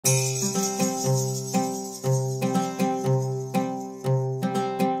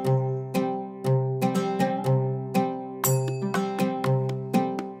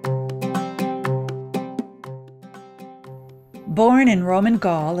Born in Roman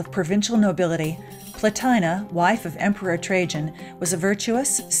Gaul of provincial nobility, Plotina, wife of Emperor Trajan, was a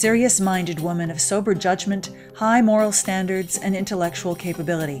virtuous, serious-minded woman of sober judgment, high moral standards, and intellectual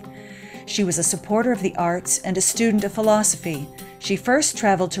capability. She was a supporter of the arts and a student of philosophy. She first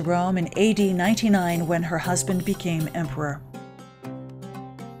traveled to Rome in AD 99 when her husband became emperor.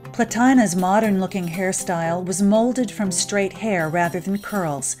 Plotina's modern-looking hairstyle was molded from straight hair rather than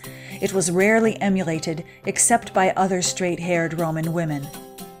curls. It was rarely emulated except by other straight-haired Roman women.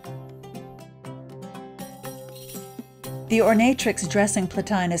 The ornatrix dressing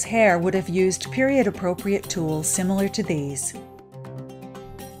Plotina's hair would have used period-appropriate tools similar to these: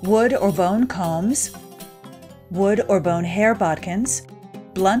 wood or bone combs, wood or bone hair bodkins,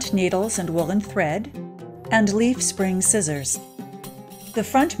 blunt needles and woolen thread, and leaf spring scissors. The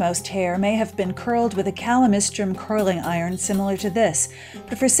frontmost hair may have been curled with a Calamistrum curling iron similar to this,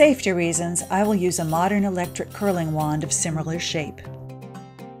 but for safety reasons, I will use a modern electric curling wand of similar shape.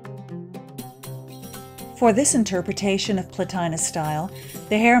 For this interpretation of Plotina's style,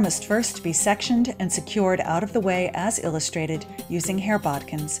 the hair must first be sectioned and secured out of the way as illustrated using hair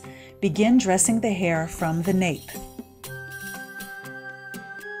bodkins. Begin dressing the hair from the nape.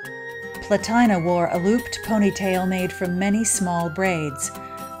 Plotina wore a looped ponytail made from many small braids.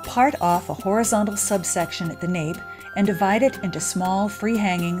 Part off a horizontal subsection at the nape and divide it into small,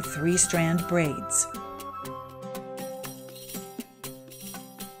 free-hanging, three-strand braids.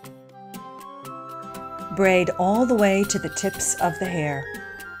 Braid all the way to the tips of the hair.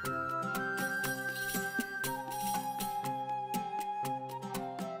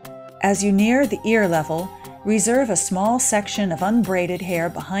 As you near the ear level, reserve a small section of unbraided hair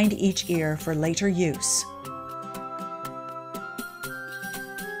behind each ear for later use.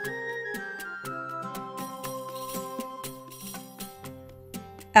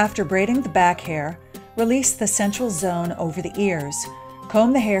 After braiding the back hair, release the central zone over the ears.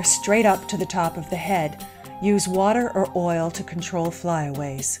 Comb the hair straight up to the top of the head. Use water or oil to control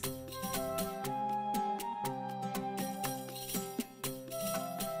flyaways.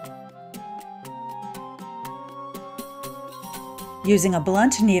 Using a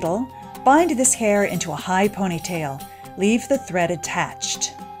blunt needle, bind this hair into a high ponytail. Leave the thread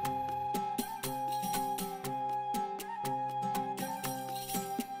attached.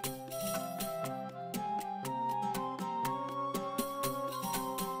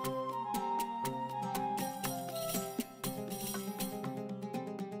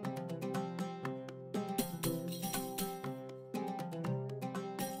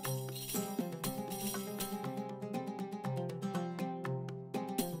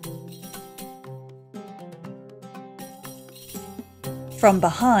 From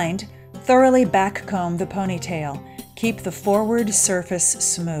behind, thoroughly backcomb the ponytail. Keep the forward surface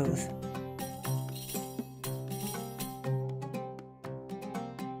smooth.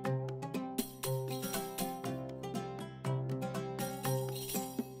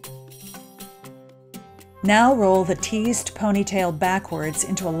 Now roll the teased ponytail backwards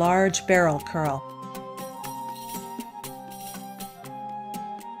into a large barrel curl.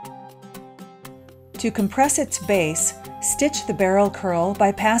 To compress its base, stitch the barrel curl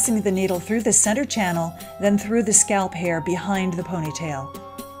by passing the needle through the center channel, then through the scalp hair behind the ponytail.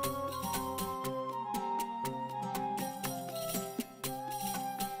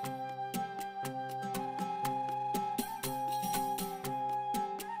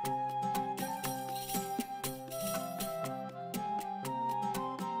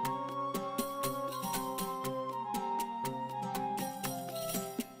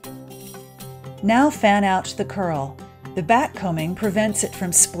 Now fan out the curl. The back combing prevents it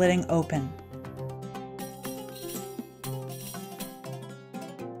from splitting open.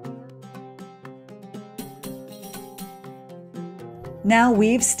 Now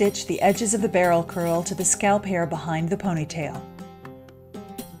weave stitch the edges of the barrel curl to the scalp hair behind the ponytail.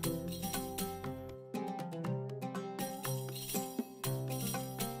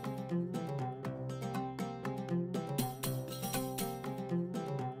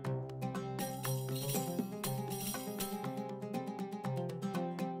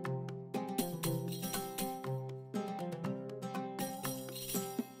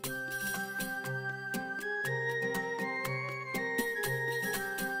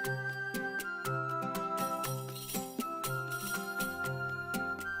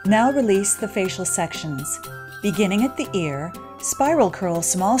 Now release the facial sections. Beginning at the ear, spiral curl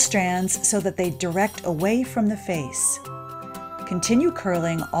small strands so that they direct away from the face. Continue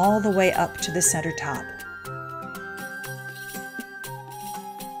curling all the way up to the center top.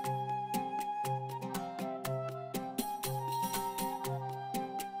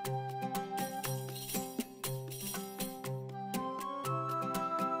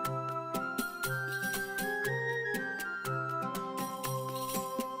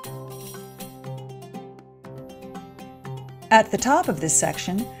 At the top of this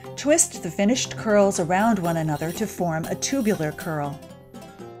section, twist the finished curls around one another to form a tubular curl.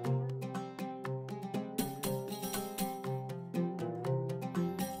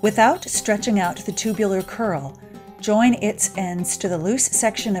 Without stretching out the tubular curl, join its ends to the loose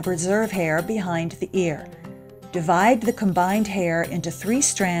section of reserve hair behind the ear. Divide the combined hair into 3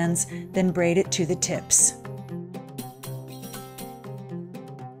 strands, then braid it to the tips.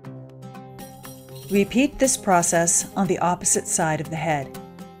 Repeat this process on the opposite side of the head.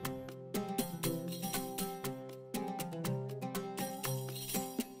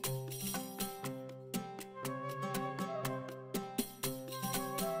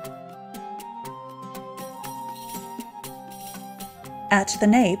 At the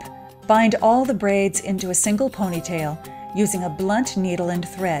nape, bind all the braids into a single ponytail using a blunt needle and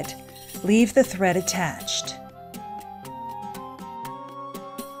thread. Leave the thread attached.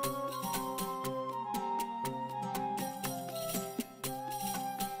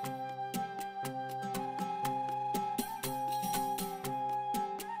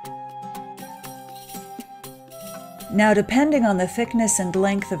 Now, depending on the thickness and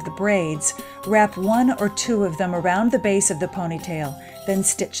length of the braids, wrap 1 or 2 of them around the base of the ponytail, then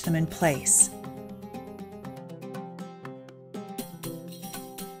stitch them in place.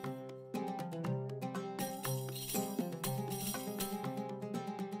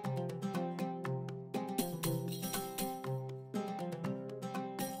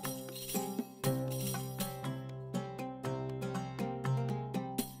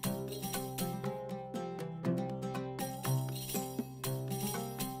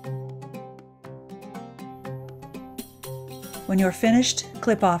 When you're finished,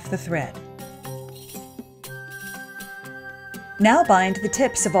 clip off the thread. Now bind the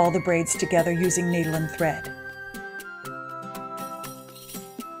tips of all the braids together using needle and thread.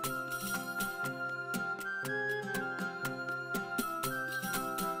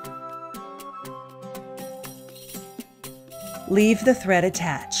 Leave the thread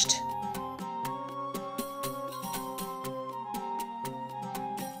attached.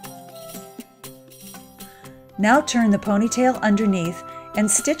 Now turn the ponytail underneath and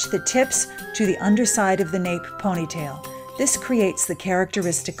stitch the tips to the underside of the nape ponytail. This creates the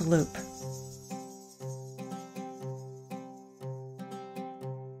characteristic loop.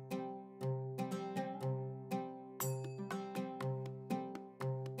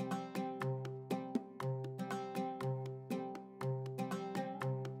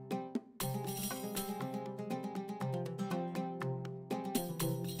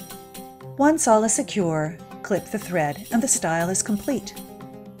 Once all is secure, clip the thread and the style is complete.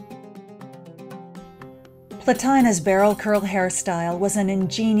 Plotina's barrel curl hairstyle was an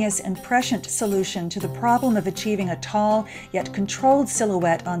ingenious and prescient solution to the problem of achieving a tall yet controlled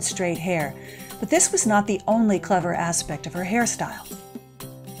silhouette on straight hair, but this was not the only clever aspect of her hairstyle.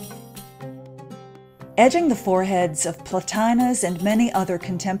 Edging the foreheads of Plotina's and many other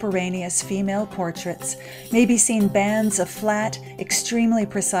contemporaneous female portraits may be seen bands of flat, extremely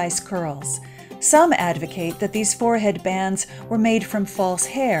precise curls. Some advocate that these forehead bands were made from false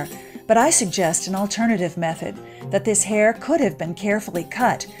hair, but I suggest an alternative method, that this hair could have been carefully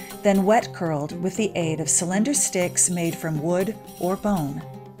cut, then wet curled with the aid of slender sticks made from wood or bone.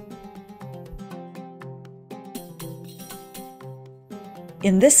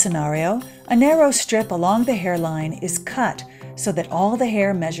 In this scenario, a narrow strip along the hairline is cut so that all the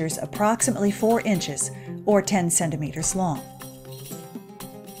hair measures approximately 4 inches or 10 centimeters long.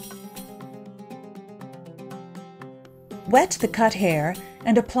 Wet the cut hair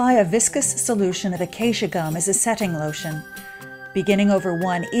and apply a viscous solution of acacia gum as a setting lotion. Beginning over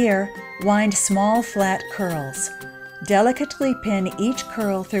one ear, wind small flat curls. Delicately pin each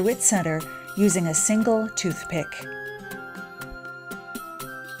curl through its center using a single toothpick.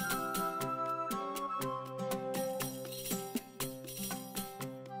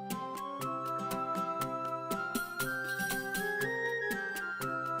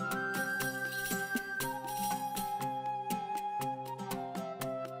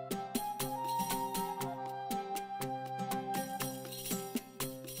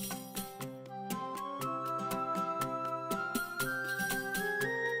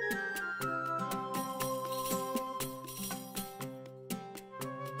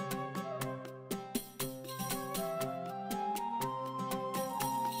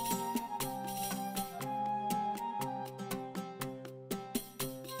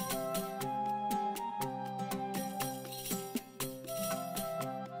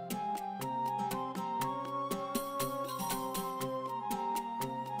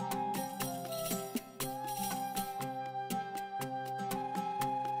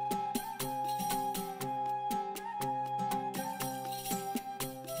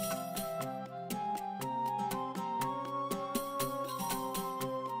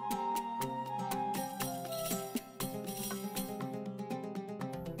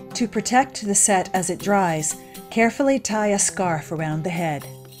 To protect the set as it dries, carefully tie a scarf around the head.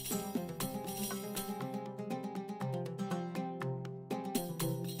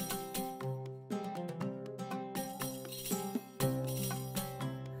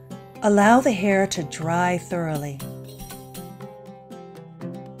 Allow the hair to dry thoroughly.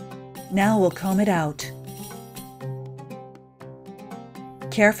 Now we'll comb it out.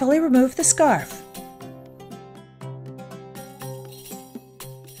 Carefully remove the scarf.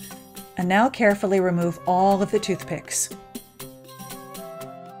 And now carefully remove all of the toothpicks.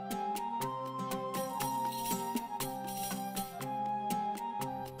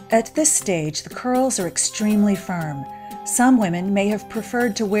 At this stage, the curls are extremely firm. Some women may have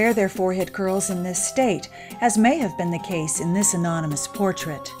preferred to wear their forehead curls in this state, as may have been the case in this anonymous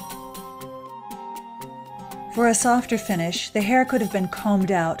portrait. For a softer finish, the hair could have been combed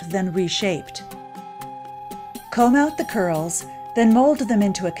out, then reshaped. Comb out the curls, then mold them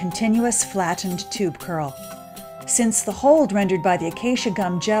into a continuous flattened tube curl. Since the hold rendered by the acacia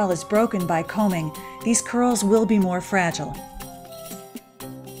gum gel is broken by combing, these curls will be more fragile.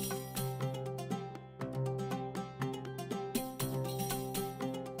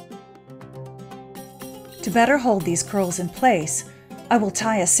 To better hold these curls in place, I will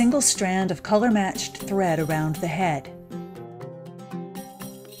tie a single strand of color-matched thread around the head.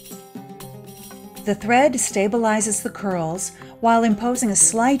 The thread stabilizes the curls while imposing a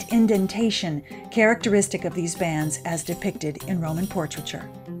slight indentation characteristic of these bands as depicted in Roman portraiture.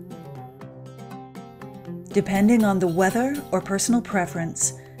 Depending on the weather or personal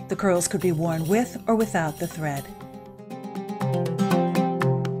preference, the curls could be worn with or without the thread.